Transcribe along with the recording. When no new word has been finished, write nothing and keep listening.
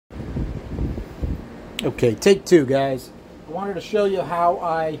Okay, take two, guys. I wanted to show you how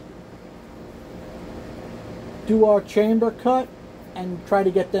I do our chamber cut and try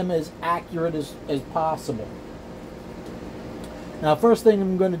to get them as accurate as possible. Now, first thing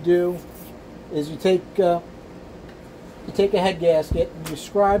I'm going to do is you take a head gasket and you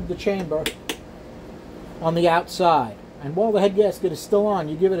scribe the chamber on the outside. And while the head gasket is still on,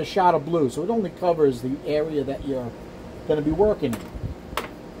 you give it a shot of blue, so it only covers the area that you're going to be working in.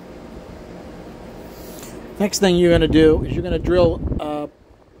 Next thing you're going to do is you're going to drill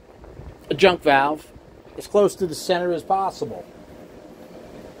a junk valve as close to the center as possible.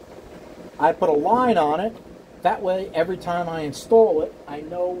 I put a line on it. That way, every time I install it, I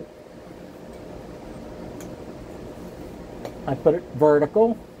know I put it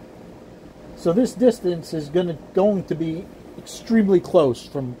vertical. So this distance is going to be extremely close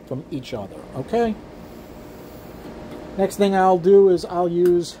from each other. Okay. Next thing I'll do is I'll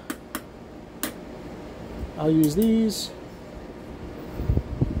use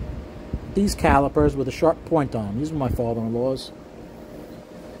these calipers with a sharp point on them. These are my father-in-law's.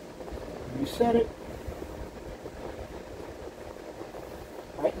 You set it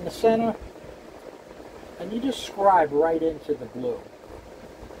right in the center, and you just scribe right into the glue.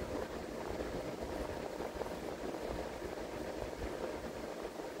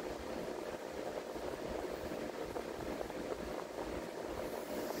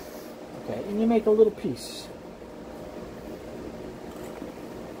 Okay, and you make a little piece.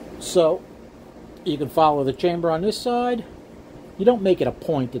 So, you can follow the chamber on this side. You don't make it a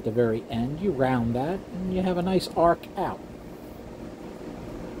point at the very end. You round that, and you have a nice arc out.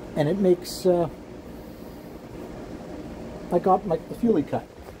 And it makes like the Fuelie cut.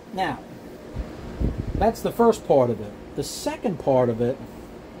 Now, that's the first part of it. The second part of it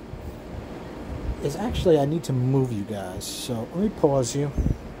is actually, I need to move you guys. So let me pause you.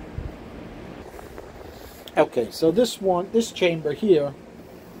 Okay, so this chamber here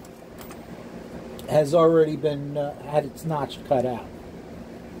has already been had its notch cut out.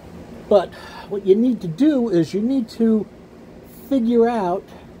 But what you need to do is you need to figure out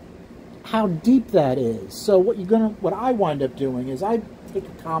how deep that is. So what I wind up doing is I take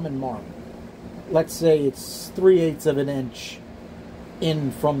a common mark. Let's say it's 3/8 of an inch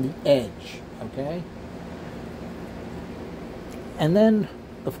in from the edge, okay? And then,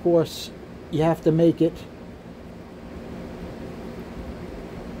 of course, you have to make it.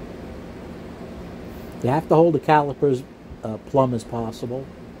 You have to hold the calipers plumb as possible.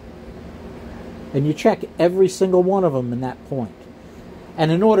 And you check every single one of them in that point.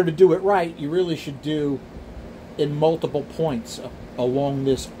 And in order to do it right, you really should do in multiple points along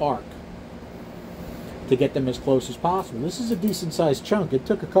this arc to get them as close as possible. This is a decent sized chunk. It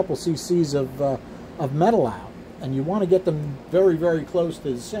took a couple cc's of metal out. And you want to get them very, very close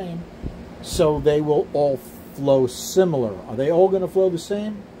to the same so they will all flow similar. Are they all going to flow the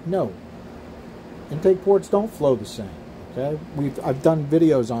same? No. Intake ports don't flow the same. Okay, I've done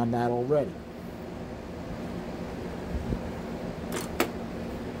videos on that already.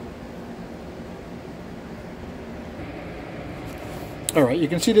 All right, you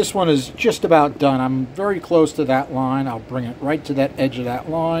can see this one is just about done. I'm very close to that line. I'll bring it right to that edge of that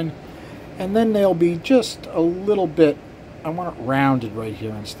line, and then they'll be just a little bit. I want it rounded right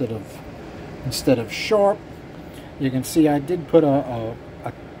here instead of sharp. You can see I did put a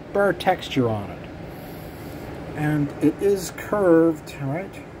burr texture on it. And it is curved,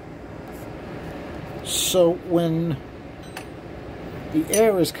 right? So when the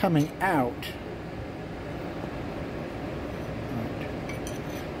air is coming out,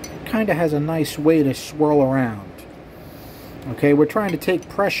 it kind of has a nice way to swirl around. Okay, we're trying to take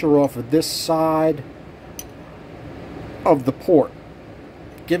pressure off of this side of the port,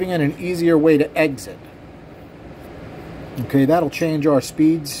 giving it an easier way to exit. Okay, that'll change our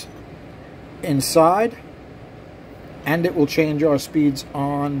speeds inside. And it will change our speeds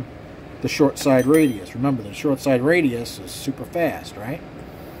on the short side radius. Remember, the short side radius is super fast, right?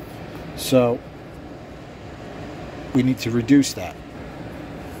 So we need to reduce that.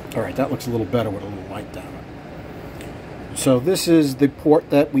 All right, that looks a little better with a little light down it. So this is the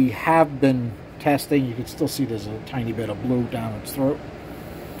port that we have been testing. You can still see there's a tiny bit of blue down its throat.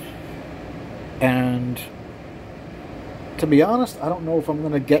 And to be honest, I don't know if I'm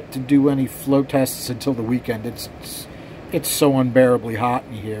going to get to do any flow tests until the weekend. It's so unbearably hot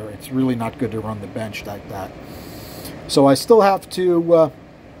in here. It's really not good to run the bench like that. So I still have to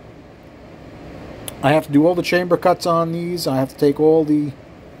do all the chamber cuts on these. I have to take all the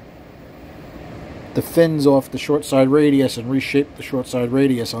fins off the short side radius and reshape the short side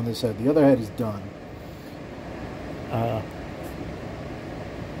radius on this head. The other head is done.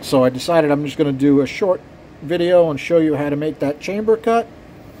 So I decided I'm just going to do a short video and show you how to make that chamber cut.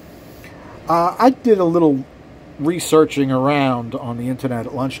 I did a little researching around on the internet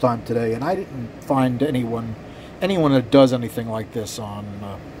at lunchtime today, and I didn't find anyone that does anything like this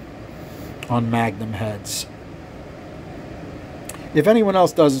on Magnum heads. If anyone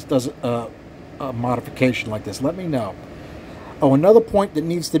else does a modification like this, let me know. Oh, another point that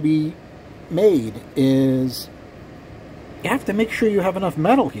needs to be made is you have to make sure you have enough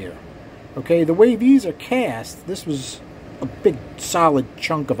metal here. Okay, the way these are cast, this was a big solid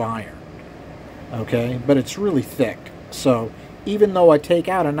chunk of iron. Okay, but it's really thick. So even though I take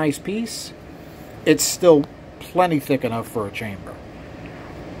out a nice piece, it's still plenty thick enough for a chamber.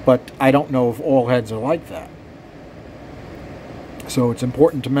 But I don't know if all heads are like that. So it's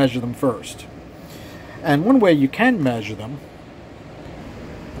important to measure them first. And one way you can measure them,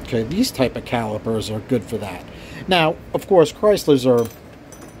 okay, these type of calipers are good for that. Now, of course, Chryslers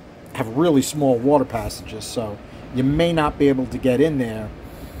have really small water passages, so you may not be able to get in there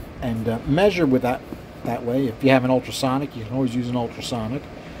and measure with that way. If you have an ultrasonic, you can always use an ultrasonic.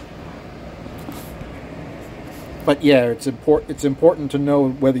 But yeah, it's important to know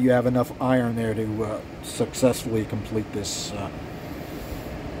whether you have enough iron there to successfully complete this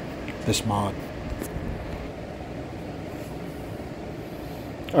this mod.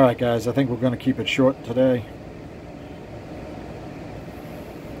 All right, guys, I think we're going to keep it short today.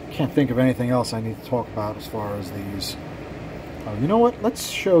 Can't think of anything else I need to talk about as far as these. You know what? Let's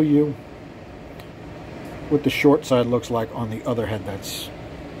show you what the short side looks like on the other head that's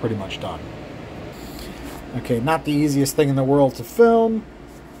pretty much done. Okay, not the easiest thing in the world to film.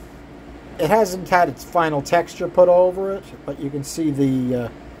 It hasn't had its final texture put over it, but you can see the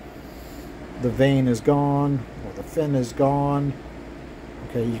vein is gone, or the fin is gone.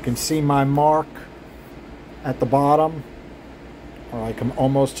 Okay, you can see my mark at the bottom, or I come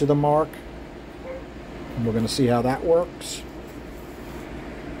almost to the mark. And we're going to see how that works.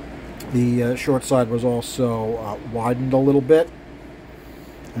 The short side was also widened a little bit,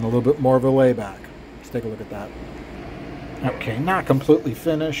 and a little bit more of a layback. Let's take a look at that. Okay, not completely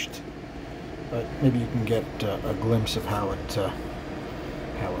finished, but maybe you can get a glimpse of how it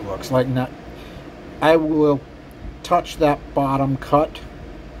looks. Like that, I will touch that bottom cut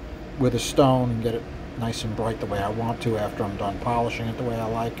with a stone and get it nice and bright the way I want to after I'm done polishing it the way I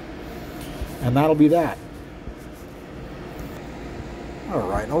like, and that'll be that.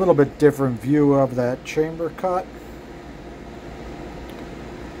 Alright, a little bit different view of that chamber cut.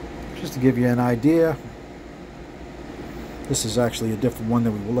 Just to give you an idea. This is actually a different one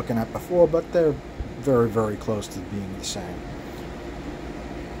than we were looking at before, but they're very, very close to being the same.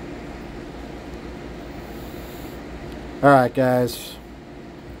 Alright, guys.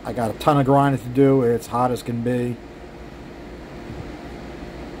 I got a ton of grinding to do. It's hot as can be.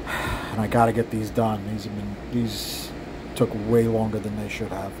 And I got to get these done. These took way longer than they should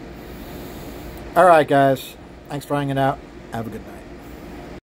have. Alright, guys. Thanks for hanging out. Have a good night.